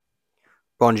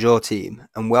Bonjour team,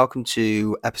 and welcome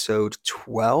to episode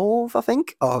 12, I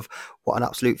think, of What an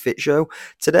Absolute Fit Show.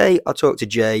 Today, I talked to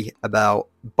Jay about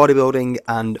bodybuilding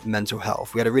and mental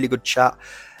health. We had a really good chat,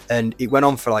 and it went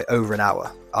on for like over an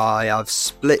hour. I have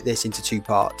split this into two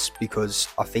parts because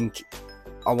I think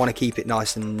I want to keep it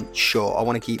nice and short. I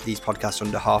want to keep these podcasts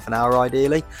under half an hour,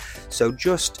 ideally. So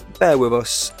just bear with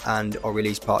us, and I'll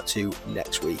release part 2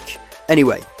 next week.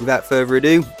 Anyway, without further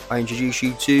ado, I introduce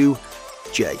you to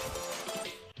Jay.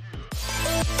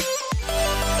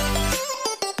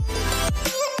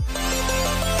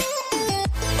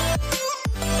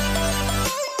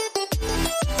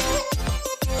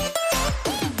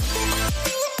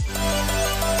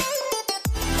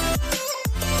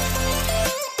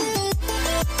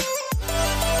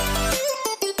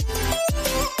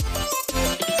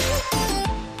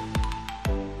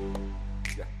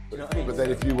 But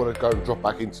then if you want to go and drop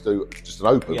back into do just an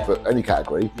open for any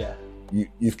category,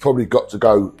 you've probably got to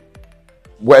go,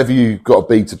 whatever you've got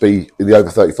to be in the over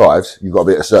 35s, you've got to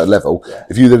be at a certain level. Yeah.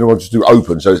 If you then want to do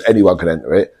open, so as anyone can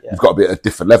enter it, you've got to be at a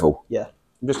different level. Yeah.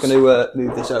 I'm just going to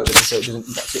move this over so it doesn't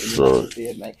sit in your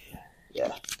beard, mate.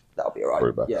 Yeah, that'll be all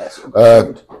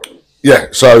right. Yeah,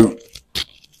 so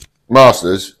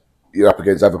Masters, you're up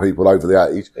against other people over the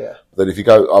 80s. Yeah. Then if you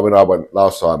go, I mean, I went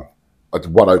last time, I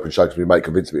did one open show because my mate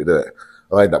convinced me to do it.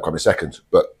 I ended up coming second,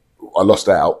 but I lost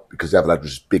out because the other lad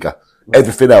was just bigger. Right.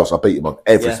 Everything else, I beat him on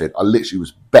everything. Yeah. I literally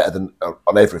was better than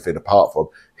on everything apart from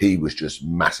he was just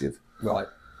massive. Right.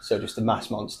 So just a mass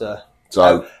monster.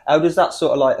 So how does that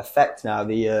sort of like affect now?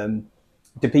 The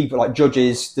do people like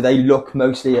judges? Do they look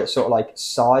mostly at sort of like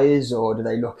size, or do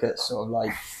they look at sort of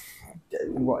like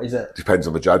what is it? Depends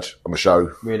on the judge on the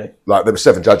show. Really? Like there were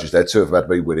 7 judges there. 2 of them had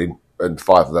me winning, and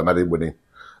 5 of them had him winning.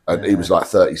 And he was like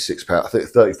 36 pounds, I think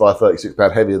 35, 36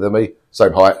 pounds heavier than me,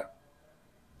 same height.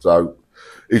 So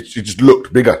it just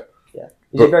looked bigger. Yeah.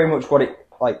 Is it very much what it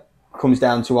like comes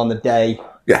down to on the day?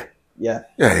 Yeah. Yeah.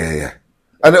 Yeah.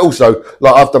 And also,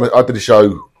 like I did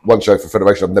one show for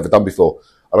Federation I've never done before.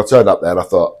 And I turned up there and I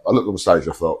looked on the stage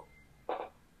and I thought,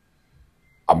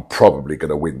 I'm probably going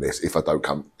to win this if I don't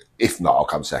come. If not, I'll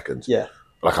come second. Yeah.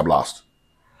 And I come last.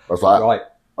 I was like, right.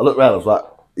 I looked around, I was like,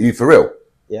 are you for real?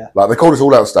 Yeah. Like they called us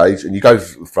all out on stage and you go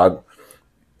front,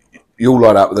 you all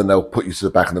line up and then they'll put you to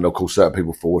the back and then they'll call certain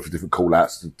people forward for different call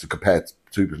outs to compare to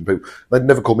 2 different people. They'd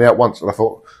never called me out once and I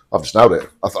thought, I've just nailed it.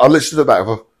 I literally stood at the back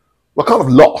and I thought, well, I can't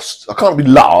have lost. I can't be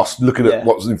last looking at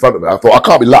what's in front of me. I thought, I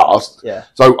can't be last. Yeah.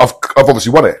 So I've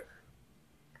obviously won it.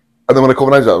 And then when I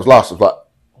called my names out, I was last. I was like,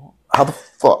 how the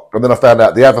fuck? And then I found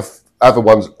out the other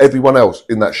ones, everyone else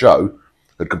in that show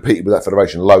had competed with that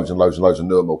federation loads and loads and loads and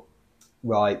knew them all.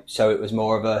 Right, so it was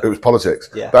more of a... It was politics.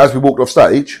 Yeah. But as we walked off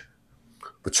stage,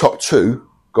 the top 2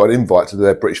 got an invite to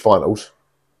their British finals,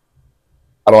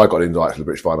 and I got an invite to the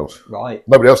British finals. Right.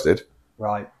 Nobody else did.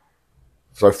 Right.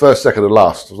 So first, second, and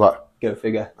last, I was like... Go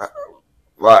figure.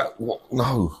 Like, what?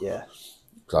 No. Yeah.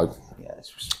 So... Yeah,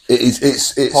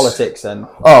 it's politics then.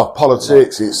 Oh,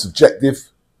 politics, it's subjective.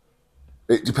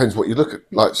 It depends what you look at.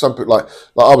 Like, some people... Like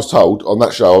I was told, on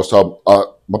that show,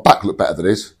 my back looked better than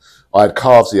his. I had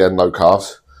calves, he had no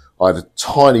calves. I had a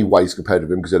tiny waist compared to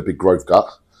him because he had a big growth gut.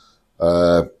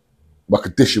 My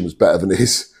condition was better than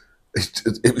his.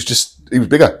 It was just, he was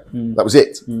bigger. That was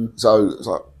it. So it's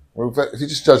like, well, if you're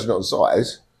just judging it on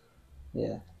size,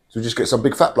 so you just get some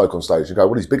big fat bloke on stage and go,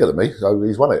 well, he's bigger than me, so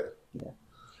he's won it. Yeah.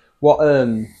 What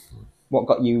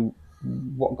got you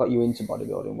into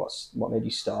bodybuilding? What made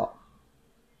you start?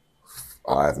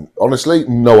 I haven't, honestly,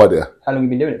 no idea. How long have you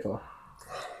been doing it for?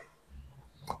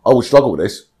 I would struggle with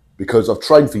this because I've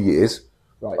trained for years.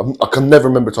 Right. I can never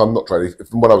remember a time not training.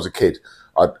 From when I was a kid,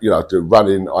 I'd do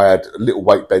running. I had a little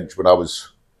weight bench when I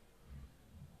was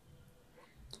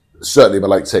certainly in my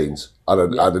late teens. I had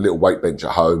a little weight bench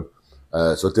at home,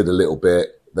 so I did a little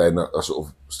bit. Then I sort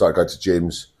of started going to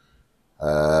gyms.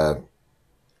 I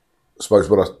suppose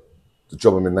the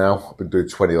job I'm in now, I've been doing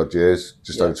 20 odd years,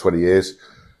 just over 20 years.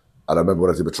 And I remember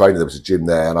when I did my training, there was a gym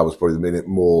there, and I was probably the minute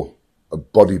more a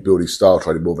bodybuilding style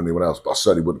training more than anyone else, but I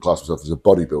certainly wouldn't class myself as a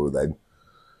bodybuilder then.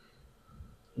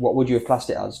 What would you have classed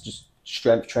it as? Just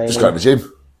strength training? Just going to the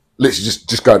gym. Literally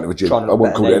just going to the gym. I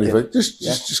wouldn't call it anything.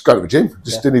 Just going to the gym.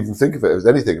 Just didn't even think of it as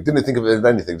anything. I didn't think of it as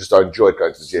anything. Just I enjoyed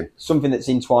going to the gym. Something that's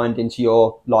entwined into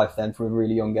your life then from a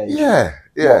really young age. Yeah.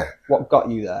 What got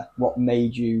you there? What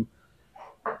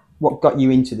got you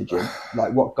into the gym?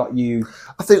 Like, what got you?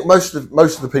 I think most of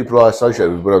the people I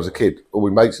associated with when I was a kid, all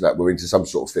my mates and that, were into some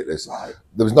sort of fitness. Right.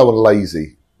 There was no one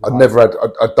lazy. Right.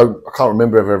 I can't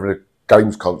remember ever having a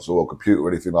games console or computer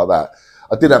or anything like that.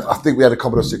 I think we had a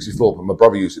Commodore 64, but my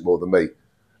brother used it more than me.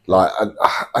 Like, and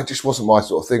I just wasn't my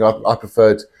sort of thing. I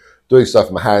preferred doing stuff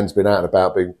with my hands, being out and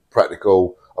about, being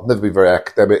practical. I've never been very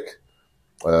academic,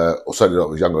 or certainly not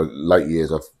when I was younger. Late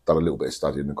years, I've done a little bit of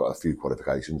studying and got a few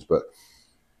qualifications, but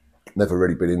never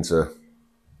really been into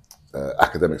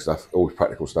academic stuff, always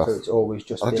practical stuff. So it's always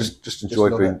just I just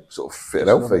enjoyed being sort of fit and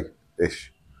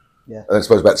healthy-ish. Yeah. And I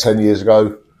suppose about 10 years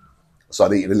ago, I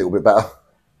started eating a little bit better,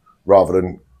 rather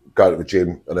than going to the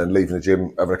gym and then leaving the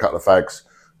gym, having a couple of fags,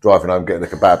 driving home, getting a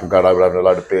kebab and going home and having a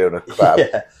load of beer and a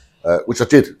kebab. Which I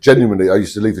did, genuinely. I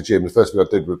used to leave the gym. The first thing I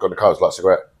did was go in the car, was light a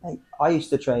cigarette. I used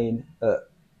to train,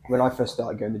 when I first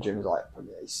started going to the gym, I was like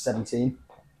probably 17.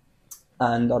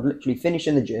 And I'd literally finish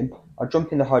in the gym, I'd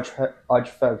jump in the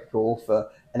hydrotherapy pool for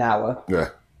an hour,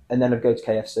 and then I'd go to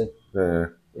KFC.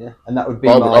 Yeah, and that would be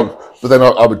but then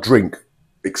I would drink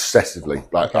excessively.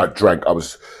 Like, I drank,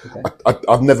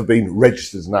 I've never been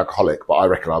registered as an alcoholic, but I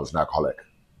reckon I was an alcoholic.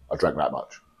 I drank that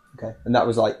much. Okay, and that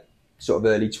was like sort of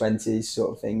early 20s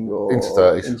sort of thing, or into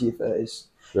 30s. Into your 30s.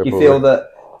 Yeah, you probably. feel that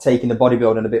taking the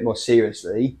bodybuilding a bit more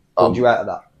seriously pulled you out of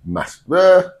that? Massive.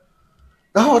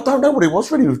 No, I don't know what it was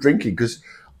really with drinking, because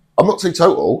I'm not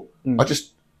teetotal.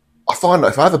 I find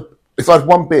that if I had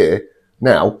one beer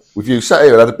now with you, sat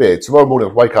here and had a beer, tomorrow morning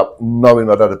I'd wake up knowing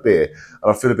I'd had a beer,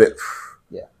 and I feel a bit.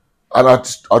 And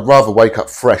I'd rather wake up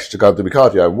fresh to go and do my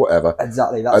cardio and whatever.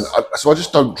 Exactly. So I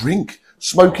just don't drink.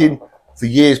 Smoking, for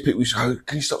years, people used to go,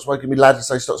 "Can you stop smoking?" My lad would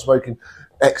say, "Stop smoking."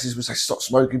 Exes would say, "Stop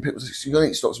smoking." People would say, "You don't need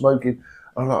to stop smoking."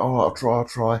 And I'm like, "Oh, I'll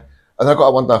try." And I got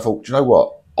up one day and thought, "Do you know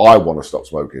what? I want to stop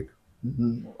smoking."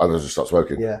 And I just stopped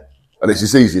smoking. Yeah. And it's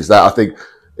as easy as that. I think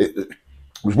it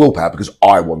was willpower, because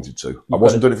I wanted to. I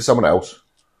wasn't doing it for someone else.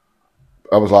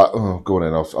 I was like, "Oh, go on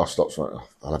then, I'll stop smoking."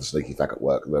 I'll have a sneaky fag at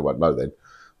work, and they won't know then.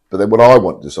 But then when I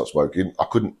wanted to stop smoking, I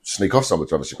couldn't sneak off someone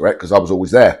to have a cigarette, because I was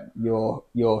always there.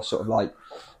 You're sort of like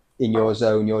in your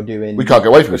zone, you're doing... We can't get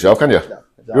away from yourself, can you? No,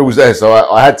 exactly. You're always there, so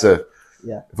I had to...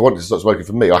 Yeah. If I wanted to stop smoking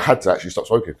for me, I had to actually stop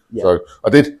smoking. Yeah. So I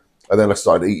did. And then I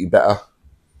started eating better.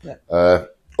 Yeah.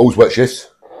 Always worked shifts.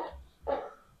 And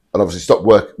obviously stopped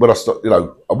work... When I stopped,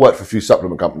 I worked for a few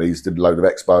supplement companies, did a load of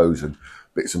expos and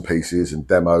bits and pieces and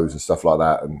demos and stuff like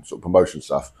that, and sort of promotion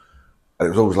stuff. And it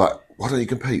was always like, why don't you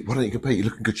compete? Why don't you compete? You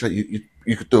look in good shape.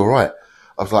 You could do all right.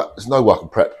 I was like, there's no way I can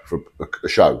prep for a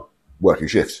show working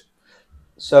shifts.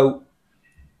 So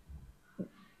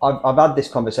I've had this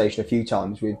conversation a few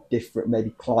times with different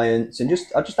maybe clients, and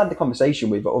I just had the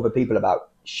conversation with other people about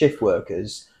shift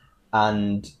workers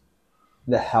and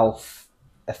the health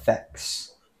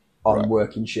effects on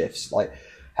working shifts. Like,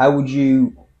 how would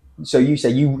you... So you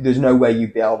say there's no way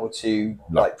you'd be able to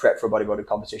like prep for a bodybuilding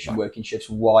competition working shifts.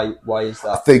 Why is that?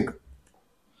 I think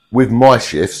with my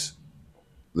shifts,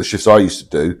 the shifts I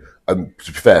used to do, and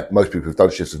to be fair, most people who've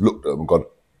done shifts have looked at them and gone,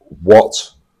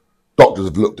 "What?" Doctors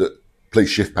have looked at police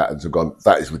shift patterns and gone,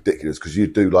 "That is ridiculous," because you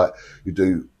do.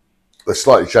 They're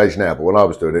slightly changed now, but when I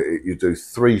was doing it, you do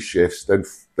 3 shifts, then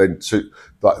 2,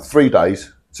 like 3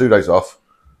 days, 2 days off,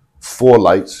 4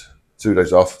 late, 2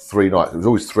 days off, 3 nights. It was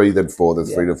always 3, then 4, then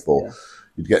 3, then 4. Yeah.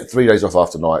 You'd get 3 days off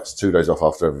after nights, 2 days off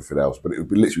after everything else, but it would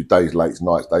be literally days late,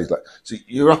 nights, days late. So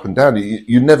you're up and down.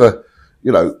 You never,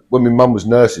 when my mum was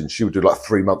nursing, she would do like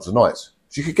 3 months of nights.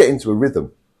 So you could get into a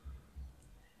rhythm.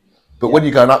 But when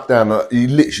you're going up, down, you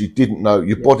literally didn't know.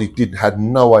 Your body had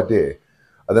no idea.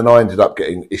 And then I ended up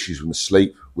getting issues with the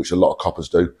sleep, which a lot of coppers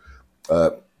do.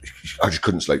 I just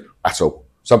couldn't sleep at all.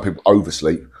 Some people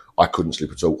oversleep. I couldn't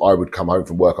sleep at all. I would come home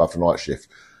from work after night shift,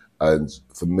 and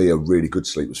for me, a really good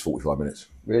sleep was 45 minutes.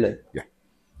 Really? Yeah.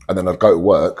 And then I'd go to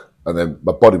work, and then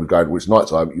my body would go, "Well, it's night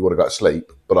time, you want to go to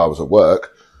sleep." But I was at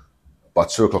work. By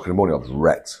 2 o'clock in the morning, I was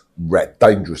wrecked,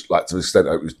 dangerous, like to the extent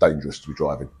that it was dangerous to be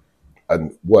driving.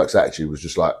 And work's attitude was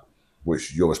just like, "Well,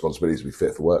 it's your responsibility to be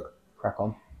fit for work. Crack on."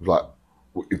 It was like,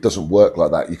 it doesn't work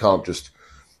like that. You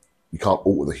can't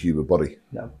alter the human body.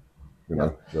 No.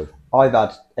 So. I've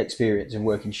had experience in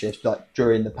working shifts. Like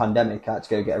during the pandemic, I had to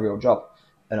go get a real job,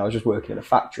 and I was just working in a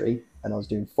factory, and I was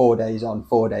doing 4 days on,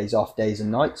 4 days off, days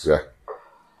and nights. Yeah.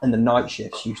 And the night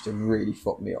shifts used to really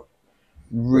fuck me up.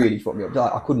 Like,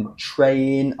 I couldn't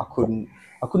train.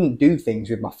 I couldn't do things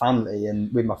with my family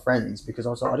and with my friends, because I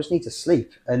was like, I just need to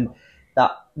sleep. And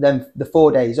then the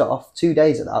 4 days off, 2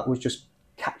 days of that was just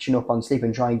catching up on sleep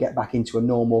and trying to get back into a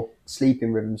normal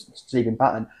sleeping rhythm, sleeping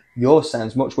pattern. Yours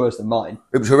sounds much worse than mine.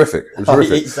 It was horrific. It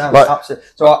sounds absolutely.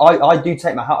 So I do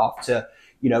take my hat off to,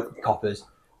 coppers,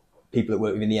 people that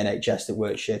work within the NHS that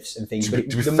work shifts and things. To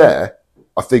be fair,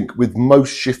 I think with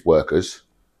most shift workers,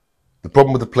 the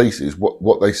problem with the police is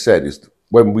what they said is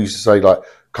when we used to say, like,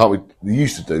 can't we? They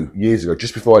used to do years ago,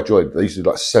 just before I joined, they used to do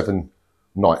like 7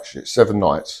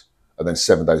 nights, and then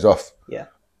 7 days off. Yeah.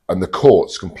 and the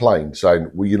courts complained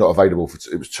saying, well, you're not available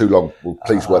it was too long. Well,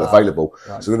 police weren't available.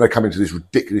 Right. So then they come into this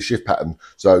ridiculous shift pattern.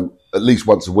 So at least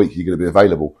once a week, you're going to be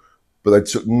available. But they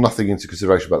took nothing into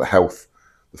consideration about the health,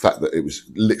 the fact that it was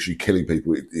literally killing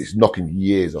people. It's knocking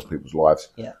years off people's lives.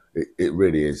 Yeah. It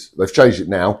really is. They've changed it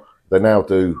now. They now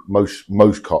do,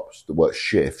 most cops that work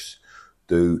shifts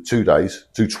do 2 days,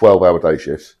 2 12-hour day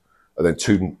shifts, and then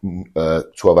 2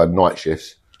 12-hour night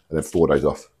shifts, and then 4 days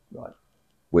off. Right.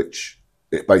 Which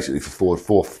it basically for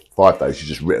 5 days you're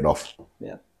just written off.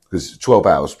 Yeah. Because 12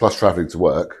 hours plus travelling to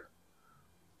work,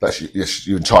 that's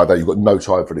your entire day. You've got no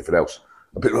time for anything else.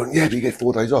 And people are like, yeah, but you get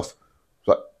 4 days off. It's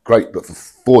like, great, but for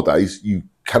 4 days you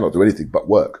cannot do anything but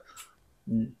work.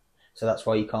 So that's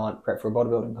why you can't prep for a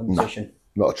bodybuilding competition.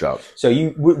 No, not a chance.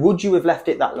 So would you have left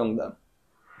it that long though,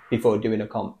 before doing a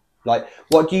comp? Like,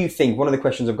 what do you think? One of the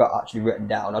questions I've got actually written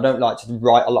down. I don't like to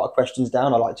write a lot of questions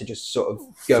down. I like to just sort of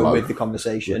go with the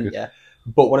conversation. Yeah.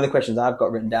 But one of the questions I've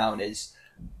got written down is,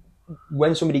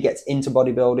 when somebody gets into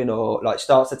bodybuilding or like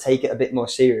starts to take it a bit more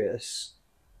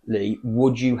seriously,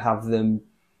 would you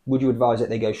advise that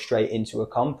they go straight into a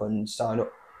comp and sign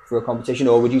up for a competition?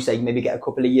 Or would you say maybe get a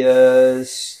couple of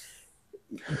years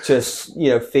to,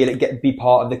 feel it, be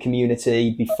part of the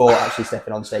community before actually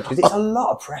stepping on stage? Because it's a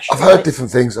lot of pressure. I've heard different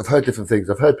things. I've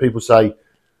heard people say,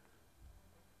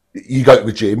 you go to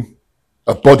the gym,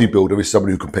 a bodybuilder is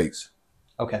somebody who competes.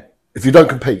 Okay. If you don't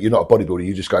compete, you're not a bodybuilder.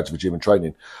 You just go to the gym and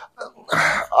training.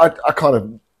 I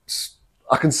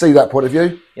can see that point of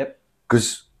view. Yep.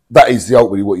 Because that is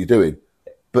ultimately what you're doing.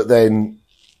 But then,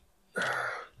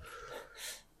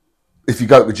 if you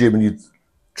go to the gym and you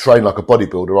train like a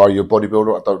bodybuilder, are you a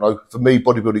bodybuilder? I don't know. For me,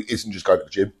 bodybuilding isn't just going to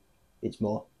the gym. It's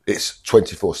more. It's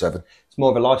 24/7. It's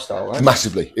more of a lifestyle, right?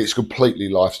 Massively. It's completely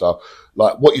lifestyle.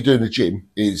 Like, what you do in the gym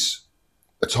is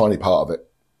a tiny part of it.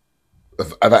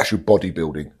 Of actual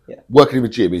bodybuilding. Yeah. Working in the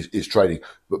gym is training,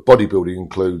 but bodybuilding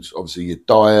includes obviously your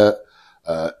diet.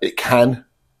 It can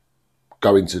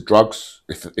go into drugs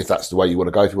if that's the way you want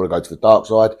to go. If you want to go to the dark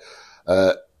side,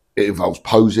 it involves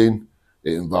posing.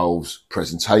 It involves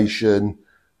presentation,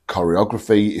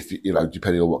 choreography. If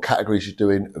depending on what categories you're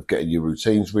doing, of getting your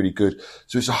routines really good.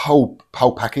 So it's a whole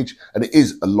package, and it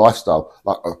is a lifestyle.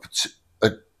 Like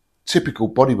a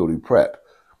typical bodybuilding prep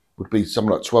would be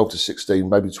something like 12 to 16,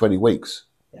 maybe 20 weeks.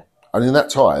 Yeah. And in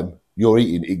that time, you're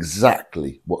eating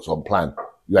exactly what's on plan.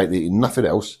 You ain't eating nothing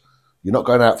else. You're not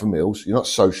going out for meals. You're not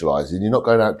socialising. You're not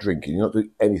going out drinking. You're not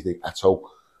doing anything at all.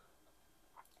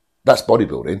 That's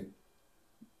bodybuilding.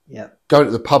 Yeah. Going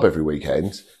to the pub every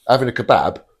weekend, having a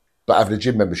kebab, but having a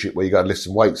gym membership where you go and lift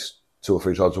some weights 2 or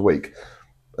 3 times a week,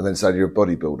 and then saying you're a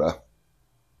bodybuilder.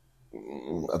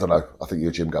 I don't know. I think you're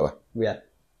a gym goer. Yeah.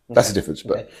 Okay. That's the difference.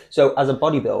 But So as a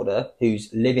bodybuilder who's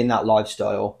living that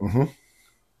lifestyle,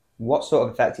 what sort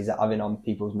of effect is that having on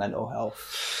people's mental health?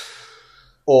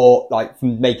 Or like,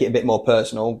 make it a bit more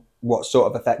personal, what sort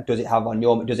of effect does it have on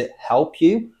does it help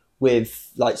you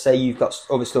with, like, say you've got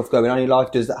other stuff going on in your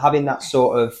life? Does that, having that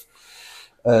sort of,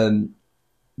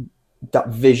 that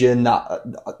vision that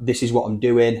this is what I'm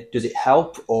doing, does it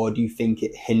help, or do you think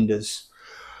it hinders?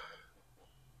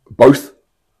 Both.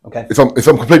 Okay. If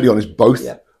I'm completely honest, both.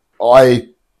 Yeah.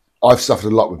 I've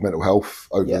suffered a lot with mental health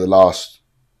over the last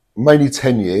mainly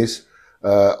 10 years.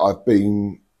 I've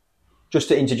been... Just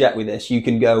to interject with this, you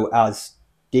can go as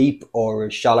deep or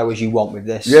as shallow as you want with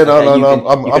this. Yeah, no.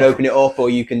 You can open it up,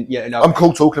 or you can, I'm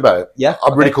cool talking about it. Yeah?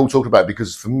 I'm really cool talking about it,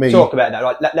 because for me... Talk about it now.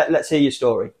 Right, let's hear your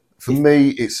story. For me,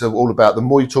 it's all about, the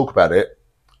more you talk about it,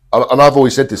 and I've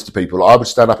always said this to people, I would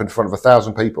stand up in front of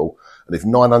 1,000 people, and if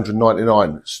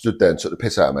 999 stood there and took the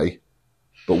piss out of me,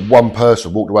 but one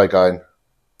person walked away going,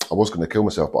 I was going to kill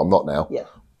myself, but I'm not now. Yeah.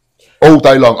 All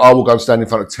day long, I will go and stand in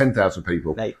front of 10,000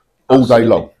 people. Mate, all day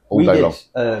long. All day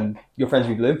long. You're friends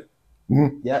with Lou?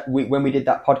 Mm-hmm. Yeah. When we did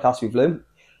that podcast with Lou,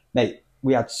 mate,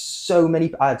 I had so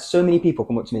many people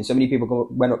come up to me, and so many people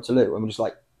went up to Lou, and were just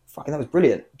like, fucking, that was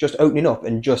brilliant. Just opening up,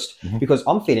 and just because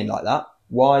I'm feeling like that,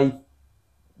 why,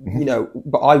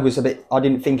 but I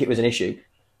didn't think it was an issue,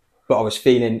 but I was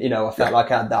feeling, I felt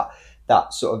like I had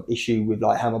that sort of issue with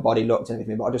like how my body looked and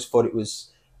everything, but I just thought it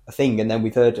was a thing. And then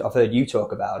I've heard you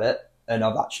talk about it, and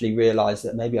I've actually realised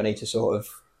that maybe I need to sort of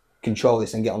control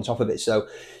this and get on top of it. So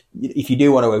if you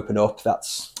do want to open up,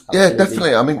 that's absolutely... Yeah,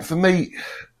 definitely. I mean, for me,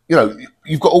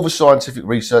 you've got all the scientific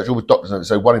research, all the doctors that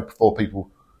say 1 in 4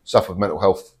 people suffer with mental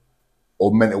health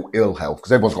or mental ill health,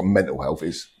 because everyone's got mental health.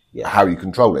 It's how you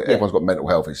control it. Everyone's got mental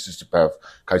health. It's just a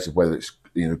case of whether it's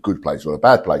in a good place or a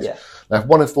bad place. Yeah. Now, if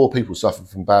 1 in 4 people suffer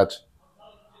from bad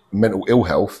mental ill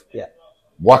health,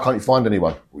 why can't you find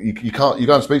anyone? You can't. You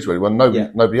go and speak to anyone.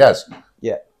 Nobody has.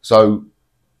 Yeah. So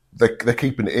they're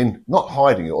keeping it in, not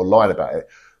hiding it or lying about it,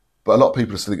 but a lot of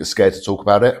people just think are scared to talk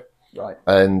about it. Right.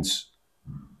 And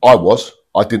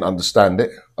I didn't understand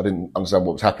it. I didn't understand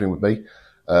what was happening with me.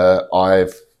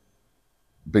 I've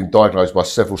been diagnosed by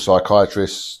several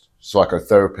psychiatrists,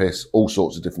 psychotherapists, all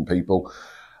sorts of different people.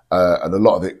 And a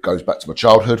lot of it goes back to my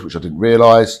childhood, which I didn't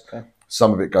realise. Okay.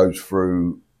 Some of it goes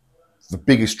through, the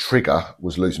biggest trigger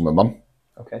was losing my mum.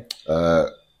 Okay.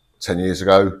 10 years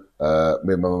ago.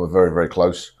 Me and my mum were very, very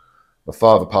close. My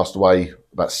father passed away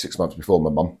about 6 months before my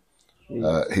mum.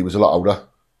 He was a lot older.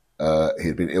 He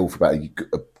had been ill for about a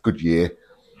good year.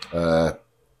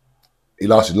 He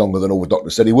lasted longer than all the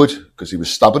doctors said he would because he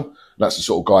was stubborn. And that's the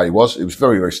sort of guy he was. He was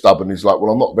very, very stubborn. He's like,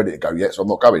 well, I'm not ready to go yet, so I'm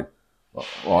not going.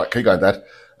 All right, keep going, Dad.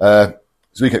 So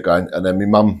we kept going. And then my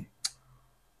mum,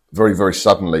 very, very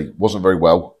suddenly, wasn't very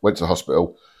well, went to the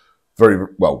hospital. Very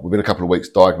well, within a couple of weeks,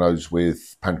 diagnosed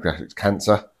with pancreatic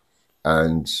cancer.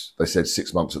 And they said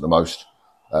 6 months at the most.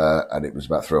 And it was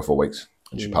about 3 or 4 weeks.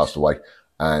 And she passed away.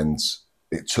 And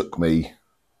it took me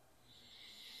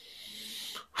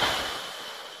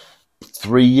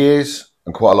 3 years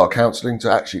and quite a lot of counselling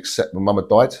to actually accept my mum had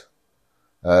died.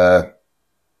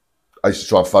 I used to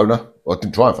try and phone her. Well, I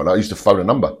didn't try and phone her. I used to phone a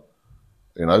number.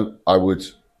 You know,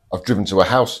 I've driven to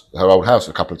her old house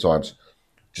a couple of times,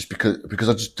 just because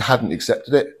I just hadn't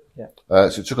accepted it. Yeah.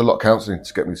 So it took a lot of counselling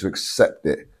to get me to accept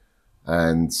it.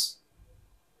 And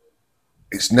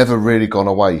it's never really gone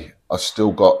away. I've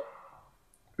still got,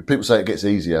 people say it gets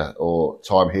easier or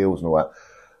time heals and all that.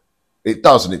 It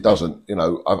does and it doesn't. You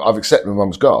know, I've accepted my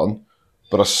mum's gone,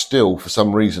 but I still, for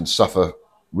some reason, suffer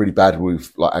really bad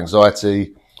with like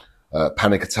anxiety,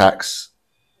 panic attacks.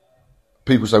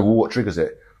 People say, well, what triggers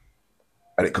it?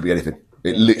 And it could be anything.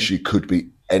 It literally could be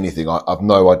anything. I've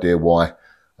no idea why.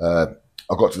 I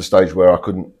got to the stage where I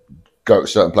couldn't go to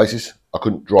certain places. I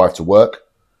couldn't drive to work.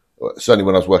 Certainly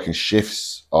when I was working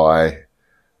shifts,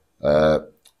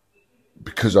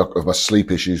 because of my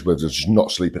sleep issues, where I was just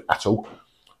not sleeping at all,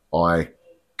 I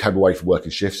came away from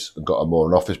working shifts and got a more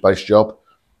an office-based job.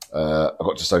 I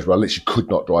got to the stage where I literally could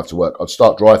not drive to work. I'd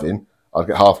start driving, I'd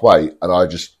get halfway, and I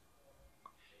just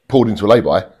pulled into a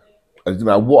lay-by. And it didn't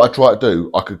matter what I tried to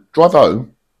do, I could drive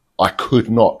home. I could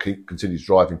not continue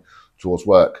driving towards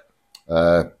work.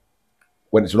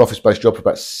 Went into an office-based job for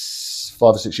about 5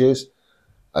 or 6 years.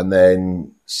 And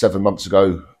then 7 months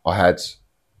ago, I had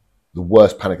the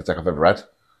worst panic attack I've ever had.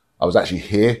 I was actually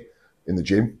here in the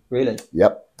gym. Really?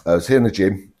 Yep. I was here in the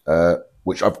gym,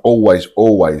 which I've always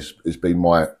has been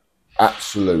my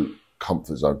absolute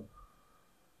comfort zone.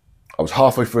 I was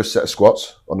halfway through a set of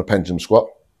squats on the pendulum squat.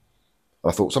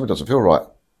 And I thought, something doesn't feel right.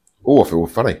 Oh, I feel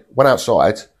funny. Went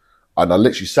outside and I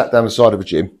literally sat down the side of the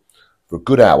gym for a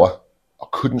good hour. I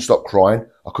couldn't stop crying.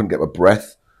 I couldn't get my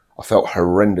breath. I felt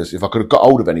horrendous. If I could have got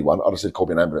hold of anyone, I'd have said, call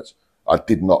me an ambulance. I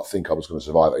did not think I was going to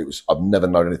survive. I've never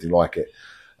known anything like it.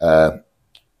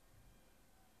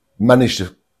 Managed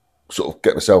to sort of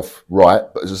get myself right.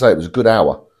 But as I say, it was a good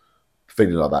hour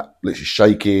feeling like that. Literally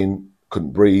shaking,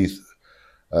 couldn't breathe.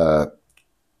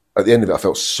 At the end of it, I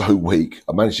felt so weak.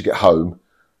 I managed to get home.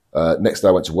 Next day,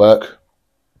 I went to work.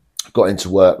 Got into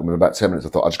work, and within about 10 minutes, I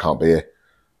thought, I just can't be here.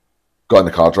 Got in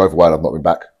the car, drove away, and I've not been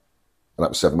back. And that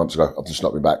was 7 months ago. I've just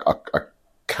not been back. I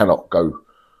cannot go.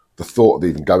 The thought of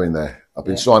even going there. I've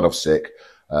been signed off sick.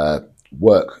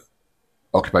 Work,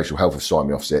 occupational health have signed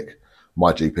me off sick.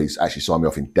 My GP's actually signed me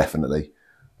off indefinitely.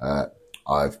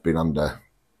 I've been under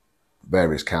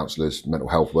various counsellors, mental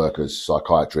health workers,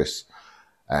 psychiatrists,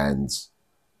 and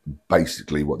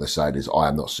basically what they're saying is I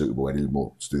am not suitable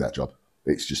anymore to do that job.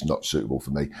 It's just not suitable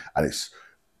for me. And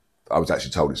I was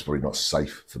actually told it's probably not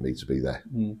safe for me to be there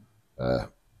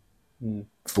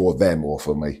for them or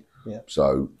for me. Yeah.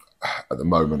 So at the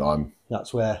moment,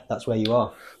 That's where you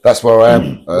are. That's where I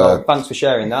am. Well, thanks for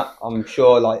sharing that. I'm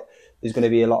sure like there's going to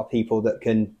be a lot of people that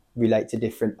can relate to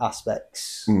different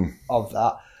aspects of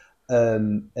that.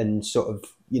 And sort of,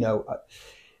 you know,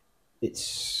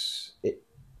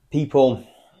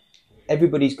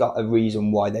 everybody's got a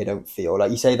reason why they don't feel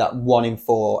like you say that every 1 in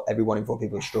 4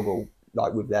 people struggle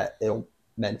like with their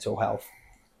mental health,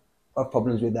 have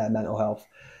problems with their mental health.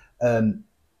 And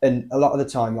a lot of the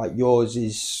time, like yours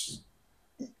is,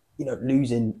 you know,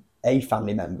 losing a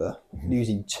family member,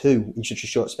 losing 2 in such a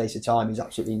short space of time is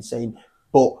absolutely insane.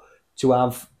 But to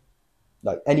have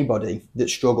like anybody that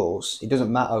struggles, it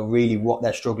doesn't matter really what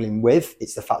they're struggling with.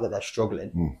 It's the fact that they're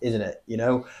struggling, isn't it? You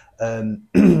know?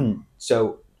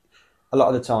 So a lot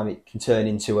of the time it can turn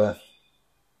into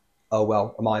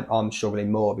I'm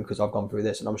struggling more because I've gone through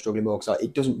this and I'm struggling more because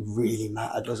it doesn't really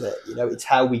matter, does it? You know, it's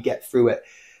how we get through it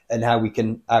and how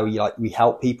we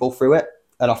help people through it.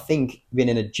 And I think being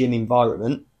in a gym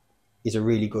environment is a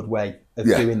really good way of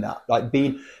Yeah. doing that. Like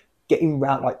getting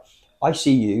around, like I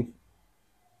see you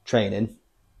training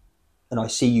and I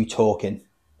see you talking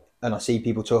and I see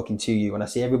people talking to you and I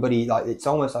see everybody, like it's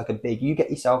almost like you get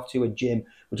yourself to a gym,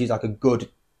 which is like a good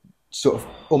sort of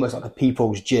almost like a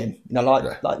people's gym, you know,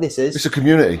 like this is. It's a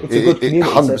community. It's a good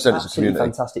community. 100% it's an it's a community.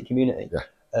 Fantastic community.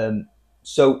 Yeah.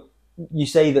 So you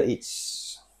say that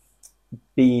it's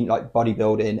been like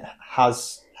bodybuilding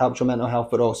has helped your mental health,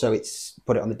 but also it's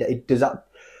put it on the day. Does that,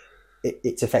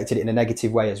 it's affected it in a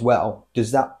negative way as well?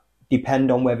 Does that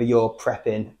depend on whether you're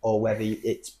prepping or whether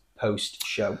it's post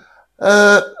show?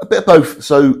 A bit of both.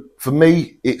 So for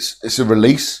me, it's a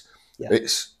release. Yeah.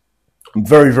 I'm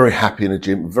very, very happy in the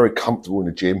gym. I'm very comfortable in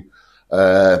the gym.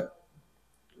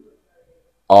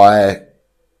 I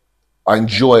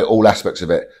enjoy all aspects of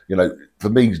it. You know, for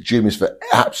me, the gym is for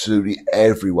absolutely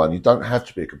everyone. You don't have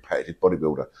to be a competitive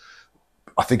bodybuilder.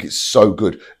 I think it's so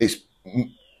good.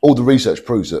 All the research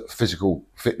proves that physical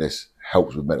fitness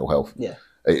helps with mental health. Yeah,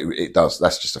 it does.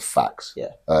 That's just a fact.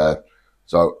 Yeah.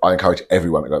 So I encourage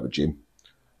everyone to go to the gym.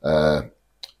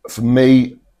 For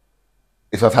me,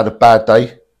 if I've had a bad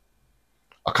day,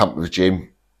 I come to the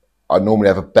gym. I normally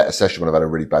have a better session when I've had a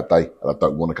really bad day and I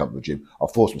don't want to come to the gym. I'll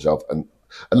force myself, and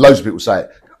loads of people say it.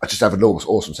 I just have an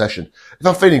awesome session. If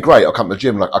I'm feeling great, I'll come to the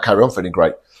gym and I carry on feeling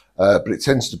great. But it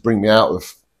tends to bring me out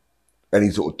of any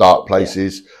sort of dark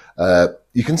places. Yeah.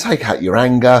 You can take out your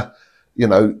anger. You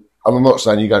know, I'm not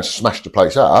saying you're going to smash the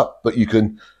place up, but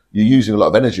you're using a lot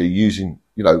of energy, using,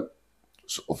 you know,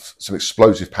 sort of some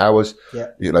explosive powers,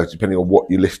 you know, depending on what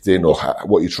you're lifting or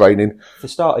what you're training. For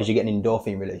starters, you're getting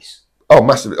endorphin release. Oh,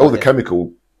 massively. All the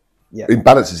chemical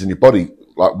imbalances in your body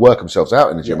like work themselves out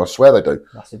in the gym. I swear they do.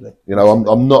 Massively. You know,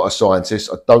 I'm not a scientist.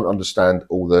 I don't understand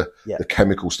all the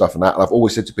chemical stuff and that. And I've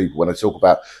always said to people when I talk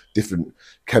about different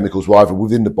chemicals, either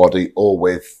within the body or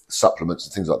with supplements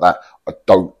and things like that, I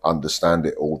don't understand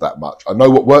it all that much. I know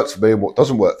what works for me and what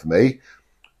doesn't work for me,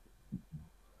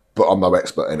 but I'm no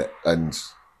expert in it. And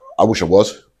I wish I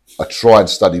was. I try and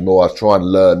study more. I try and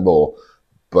learn more,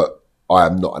 but I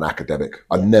am not an academic.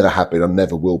 I never have been. I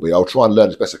never will be. I'll try and learn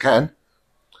as best I can.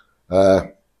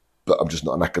 But I'm just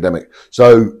not an academic.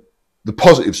 So the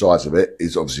positive sides of it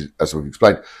is obviously, as we've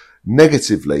explained.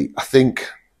 Negatively, I think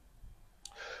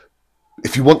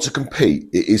if you want to compete,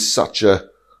 it is such a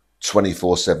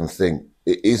 24/7 thing.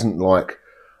 It isn't like,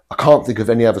 I can't think of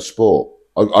any other sport.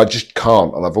 I just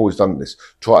can't, and I've always done this.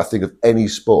 Try to think of any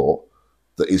sport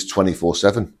that is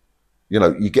 24/7. You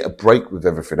know, you get a break with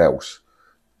everything else.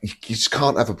 You just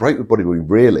can't have a break with bodybuilding,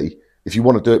 really, if you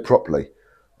want to do it properly.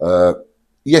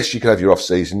 Yes, you can have your off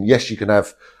season. Yes, you can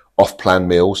have off-plan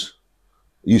meals.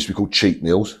 It used to be called cheat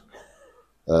meals.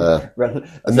 That's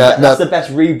the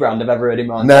best rebrand I've ever heard in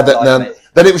my life.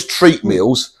 Then it was treat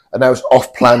meals, and now it's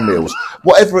off-plan meals.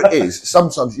 Whatever it is,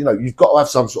 sometimes, you know, you've got to have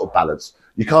some sort of balance.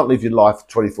 You can't live your life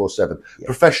 24/7. Yeah.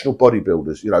 Professional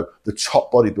bodybuilders, you know, the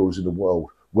top bodybuilders in the world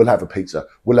will have a pizza,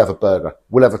 will have a burger,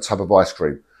 will have a tub of ice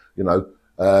cream. You know,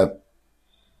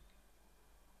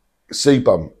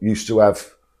 C-Bum used to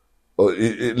have,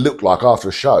 it looked like after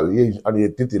a show, he only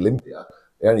did the Olympia.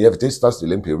 He only ever does the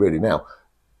Olympia really now.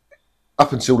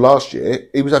 Up until last year,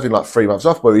 he was having like 3 months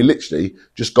off where he literally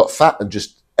just got fat and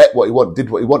just ate what he wanted, did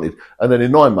what he wanted. And then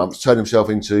in 9 months, turned himself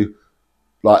into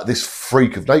like this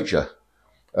freak of nature.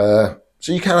 So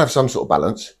you can have some sort of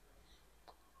balance,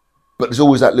 but there's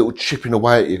always that little chipping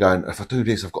away at you going, if I do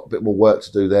this, I've got a bit more work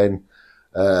to do then.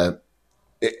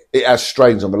 It has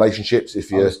strains on relationships.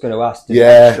 If you're, I was going to ask, does it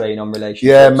have strain on relationships?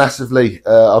 Yeah, massively.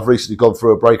 I've recently gone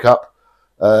through a breakup,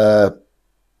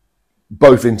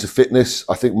 both into fitness.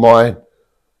 I think mine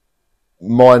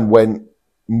went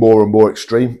more and more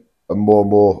extreme and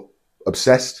more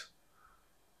obsessed.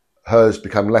 Hers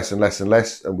become less and less and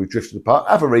less, and we've drifted apart.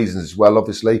 Other reasons as well,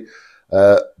 obviously,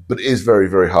 but it is very,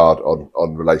 very hard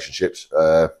on relationships.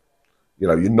 You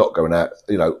know, you're not going out,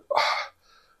 you know,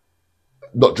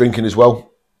 not drinking as well.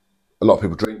 A lot of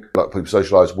people drink, a lot of people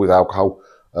socialise with alcohol.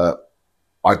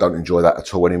 I don't enjoy that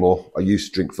at all anymore. I used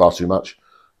to drink far too much.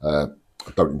 I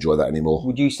don't enjoy that anymore.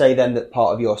 Would you say then that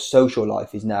part of your social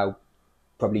life is now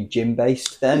probably gym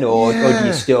based then, or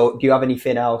do you have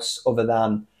anything else other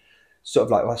than sort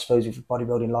of like, well, I suppose with the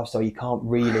bodybuilding lifestyle, you can't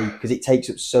really, because it takes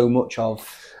up so much of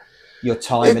your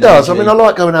time. It does. I mean, I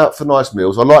like going out for nice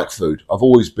meals. I like food. I've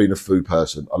always been a food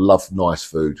person. I love nice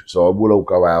food. So I will all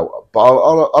go out, but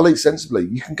I'll eat sensibly.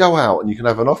 You can go out and you can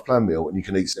have an off-plan meal and you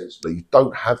can eat sensibly. You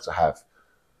don't have to have,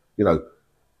 you know,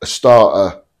 a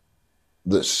starter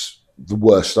that's the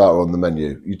worst starter on the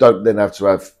menu. You don't then have to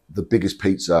have the biggest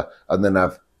pizza and then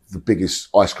have the biggest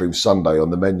ice cream sundae on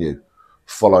the menu,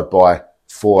 followed by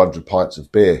 400 pints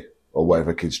of beer. or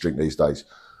whatever kids drink these days.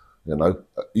 You know,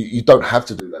 you don't have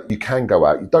to do that. You can go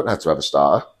out. You don't have to have a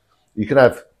starter. You can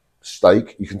have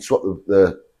steak. You can swap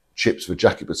the chips for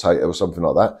jacket potato or something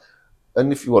like that.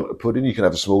 And if you want a pudding, you can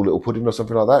have a small little pudding or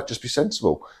something like that. Just be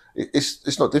sensible.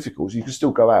 It's not difficult. You can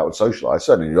still go out and socialise,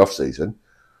 certainly in your off season.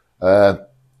 But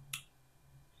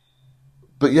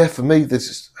yeah, for me,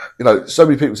 this, you know, so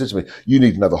many people said to me, "You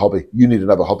need another hobby. You need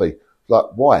another hobby." Like,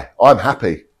 why? I'm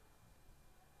happy.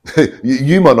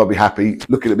 You might not be happy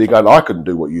looking at me going, "I couldn't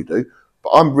do what you do," but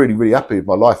I'm really, really happy with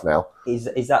my life now. Is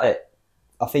that it?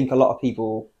 I think a lot of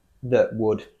people that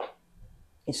would,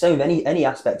 it's same with any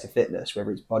aspect of fitness, whether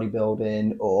it's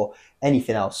bodybuilding or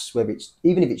anything else, whether it's,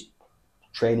 even if it's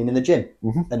training in the gym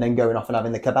and then going off and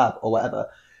having the kebab or whatever,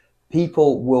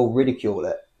 people will ridicule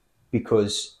it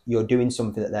because you're doing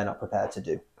something that they're not prepared to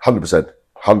do. 100%.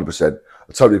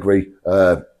 I totally agree.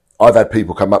 I've had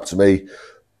people come up to me.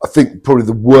 I think probably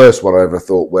the worst one I ever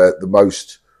thought, where the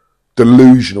most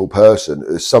delusional person,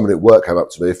 is someone at work came up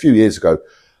to me a few years ago.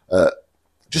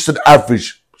 Just an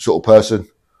average sort of person,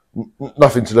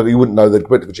 nothing to look. You wouldn't know they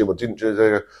went to the gym or didn't. They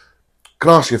go, "Can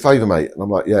I ask you a favour, mate?" And I'm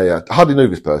like, "Yeah." I hardly knew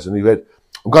this person. He went,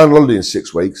 "I'm going on holiday in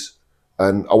 6 weeks,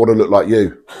 and I want to look like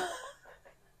you."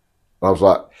 And I was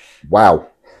like, "Wow."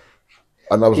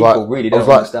 And I was People really don't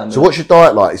understand "So that. what's your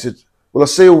diet like?" He said, "Well, I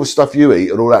see all the stuff you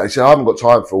eat and all that." He said, "I haven't got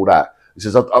time for all that." He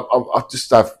says, I just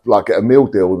have, like, get a meal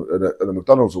deal and a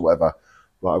McDonald's or whatever."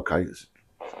 I'm like, okay.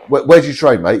 Where do you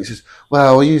train, mate? He says,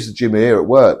 "Well, I use the gym here at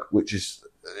work," which is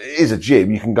a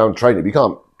gym. You can go and train it, but you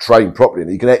can't train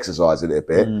properly. You can exercise it a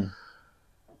bit. And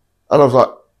I was like,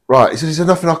 right. He said, "Is there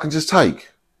nothing I can just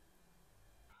take?"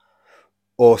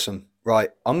 Awesome. Right.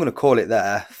 I'm going to call it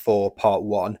there for part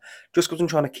one, just because I'm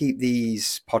trying to keep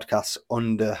these podcasts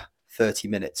under 30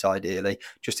 minutes, ideally,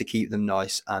 just to keep them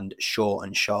nice and short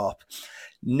and sharp.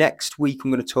 Next week,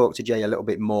 I'm going to talk to Jay a little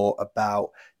bit more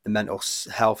about the mental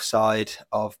health side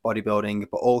of bodybuilding,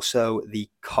 but also the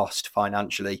cost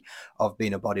financially of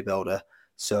being a bodybuilder.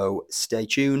 So stay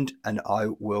tuned, and I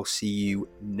will see you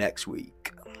next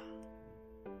week.